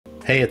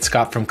Hey, it's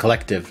Scott from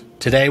Collectiv.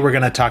 Today we're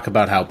going to talk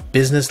about how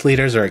business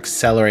leaders are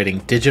accelerating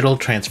digital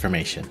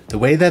transformation. The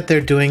way that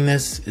they're doing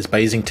this is by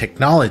using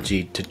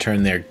technology to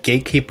turn their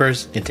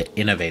gatekeepers into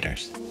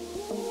innovators.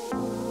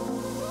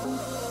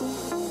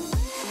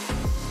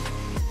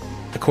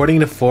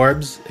 According to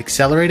Forbes,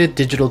 accelerated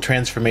digital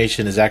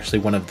transformation is actually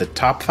one of the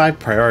top 5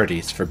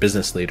 priorities for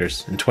business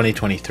leaders in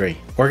 2023.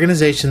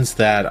 Organizations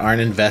that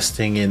aren't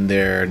investing in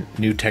their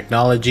new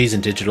technologies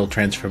and digital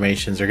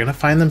transformations are going to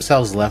find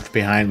themselves left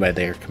behind by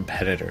their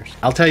competitors.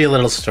 I'll tell you a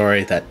little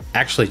story that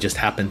actually just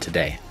happened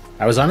today.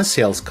 I was on a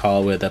sales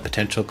call with a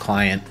potential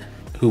client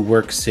who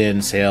works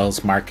in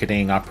sales,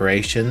 marketing,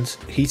 operations.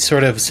 He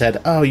sort of said,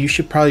 "Oh, you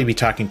should probably be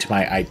talking to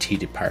my IT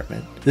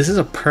department." This is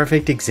a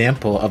perfect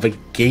example of a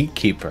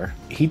gatekeeper.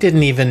 He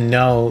didn't even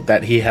know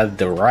that he had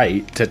the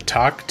right to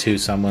talk to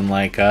someone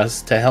like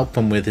us to help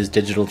him with his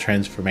digital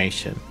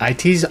transformation.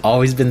 IT's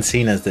always been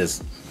seen as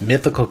this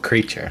mythical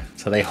creature.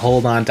 So they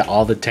hold on to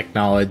all the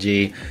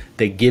technology.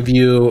 They give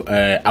you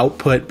an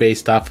output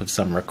based off of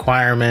some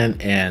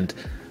requirement, and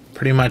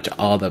pretty much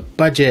all the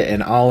budget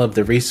and all of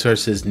the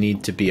resources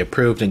need to be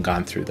approved and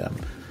gone through them.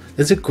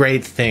 This is a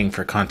great thing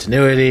for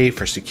continuity,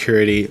 for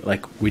security.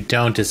 Like, we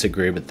don't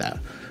disagree with that.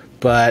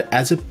 But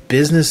as a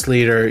business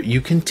leader,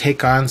 you can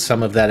take on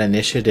some of that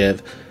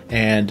initiative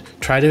and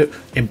try to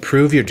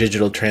improve your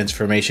digital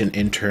transformation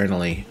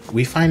internally.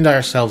 We find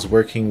ourselves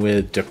working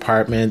with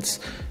departments,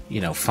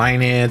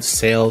 finance,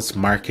 sales,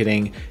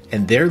 marketing,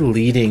 and they're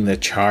leading the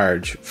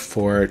charge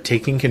for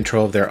taking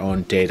control of their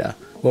own data.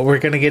 What we're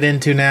going to get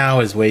into now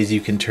is ways you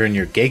can turn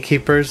your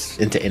gatekeepers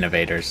into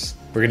innovators.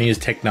 We're going to use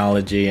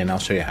technology, and I'll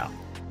show you how.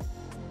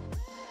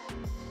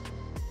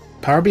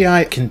 Power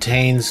BI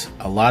contains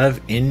a lot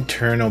of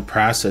internal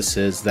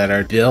processes that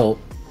are built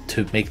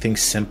to make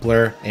things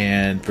simpler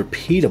and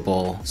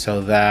repeatable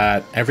so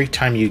that every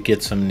time you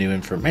get some new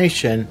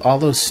information, all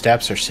those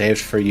steps are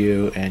saved for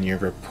you and your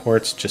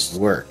reports just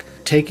work.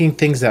 Taking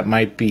things that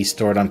might be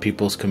stored on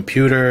people's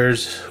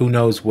computers, who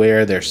knows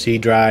where, their C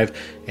drive,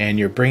 and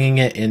you're bringing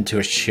it into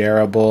a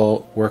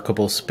shareable,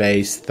 workable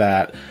space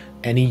that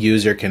any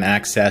user can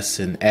access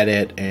and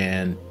edit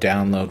and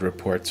download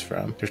reports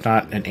from. There's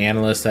not an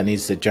analyst that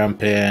needs to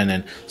jump in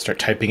and start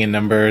typing in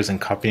numbers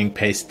and copying,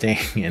 pasting,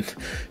 and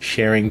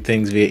sharing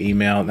things via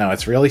email. Now,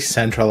 it's really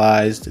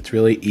centralized, it's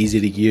really easy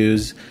to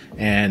use,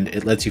 and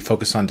it lets you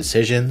focus on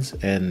decisions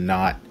and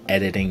not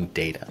editing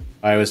data.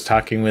 I was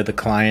talking with a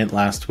client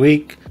last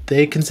week.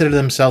 They consider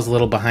themselves a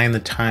little behind the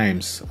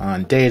times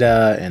on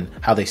data and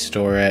how they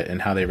store it and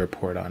how they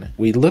report on it.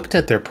 We looked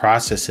at their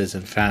processes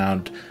and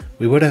found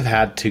we would have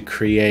had to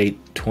create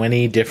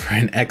 20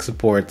 different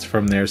exports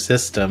from their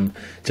system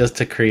just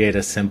to create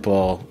a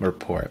simple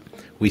report.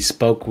 We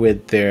spoke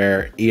with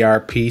their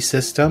ERP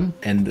system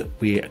and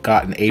we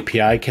got an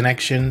API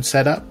connection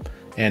set up.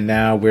 And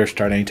now we're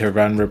starting to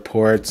run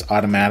reports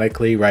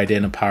automatically right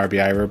in a Power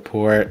BI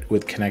report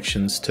with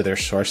connections to their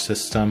source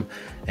system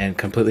and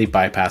completely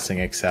bypassing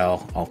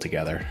Excel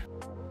altogether.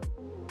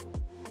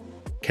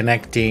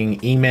 Connecting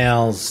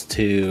emails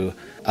to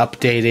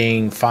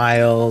updating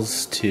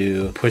files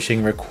to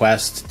pushing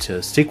requests to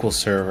SQL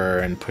Server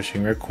and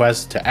pushing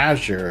requests to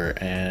Azure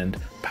and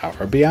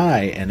Power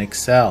BI and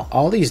Excel.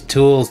 All these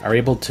tools are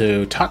able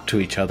to talk to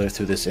each other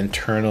through this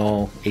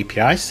internal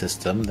API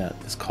system that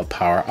is called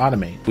Power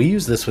Automate. We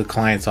use this with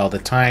clients all the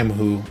time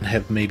who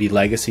have maybe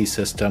legacy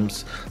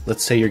systems.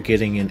 Let's say you're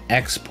getting an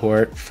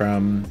export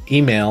from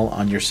email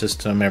on your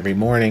system every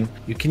morning.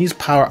 You can use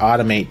Power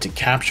Automate to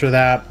capture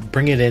that,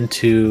 bring it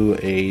into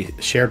a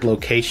shared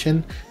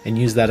location, and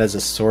use that as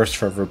a source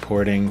for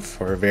reporting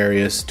for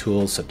various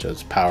tools such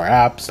as Power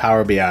Apps,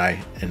 Power BI,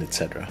 and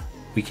etc.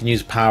 We can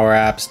use Power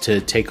Apps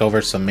to take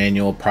over some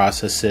manual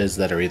processes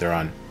that are either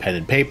on pen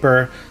and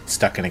paper,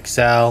 stuck in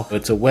Excel.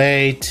 It's a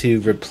way to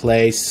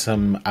replace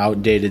some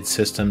outdated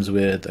systems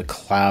with a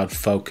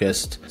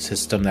cloud-focused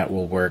system that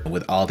will work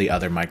with all the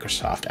other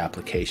Microsoft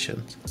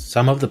applications.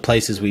 Some of the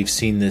places we've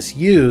seen this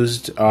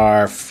used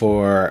are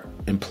for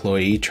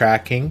employee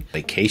tracking,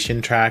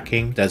 vacation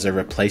tracking as a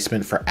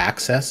replacement for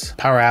Access.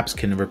 Power Apps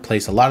can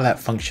replace a lot of that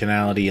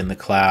functionality in the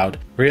cloud.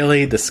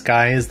 Really, the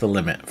sky is the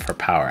limit for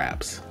Power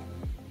Apps.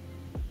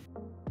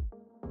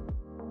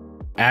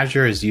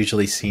 Azure is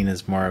usually seen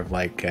as more of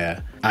like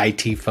a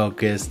IT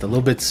focused, a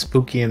little bit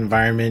spooky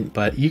environment,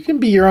 but you can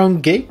be your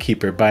own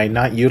gatekeeper by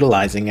not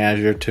utilizing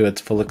Azure to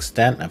its full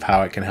extent of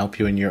how it can help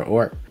you in your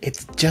org.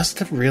 It's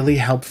just a really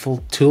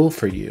helpful tool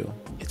for you.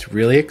 It's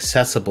really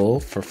accessible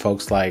for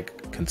folks like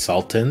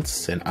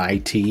consultants and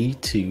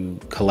IT to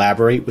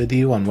collaborate with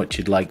you on what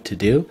you'd like to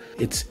do.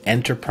 It's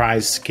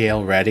enterprise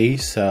scale ready.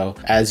 So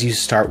as you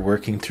start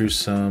working through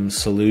some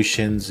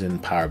solutions in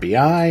Power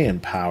BI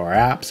and Power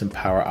Apps and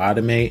Power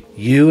Automate,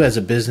 you as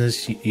a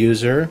business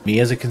user, me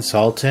as a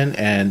consultant,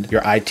 and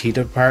your IT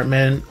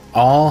department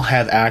all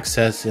have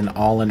access and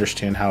all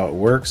understand how it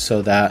works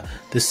so that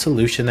this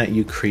solution that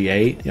you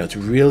create, it's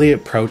really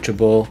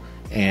approachable.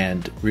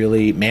 and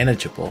really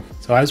manageable.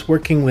 So I was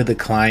working with a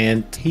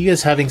client. He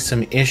is having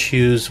some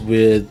issues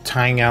with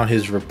tying out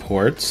his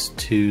reports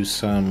to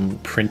some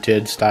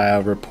printed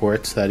style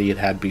reports that he had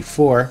had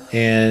before.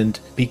 And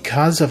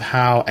because of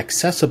how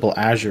accessible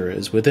Azure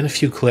is, within a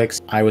few clicks,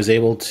 I was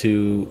able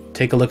to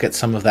take a look at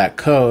some of that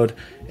code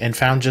and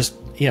found just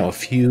a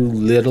few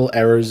little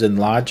errors in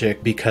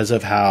logic because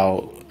of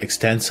how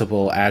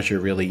extensible Azure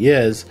really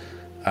is.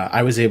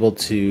 I was able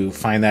to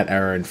find that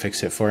error and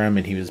fix it for him,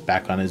 and he was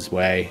back on his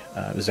way.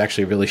 It was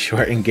actually a really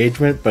short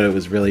engagement, but it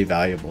was really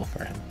valuable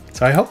for him.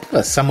 So I hope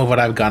some of what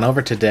I've gone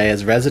over today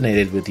has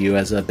resonated with you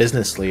as a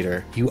business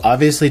leader. You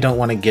obviously don't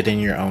want to get in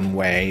your own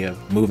way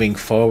of moving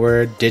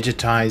forward,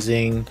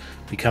 digitizing,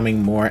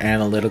 becoming more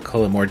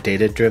analytical and more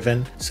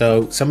data-driven.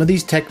 So some of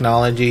these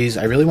technologies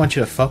I really want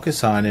you to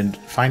focus on and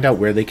find out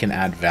where they can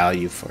add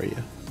value for you.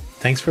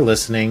 Thanks for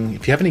listening.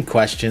 If you have any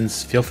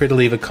questions, feel free to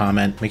leave a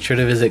comment. Make sure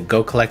to visit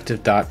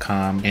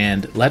gocollectiv.com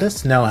and let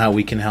us know how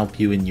we can help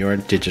you in your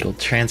digital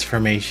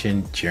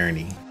transformation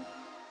journey.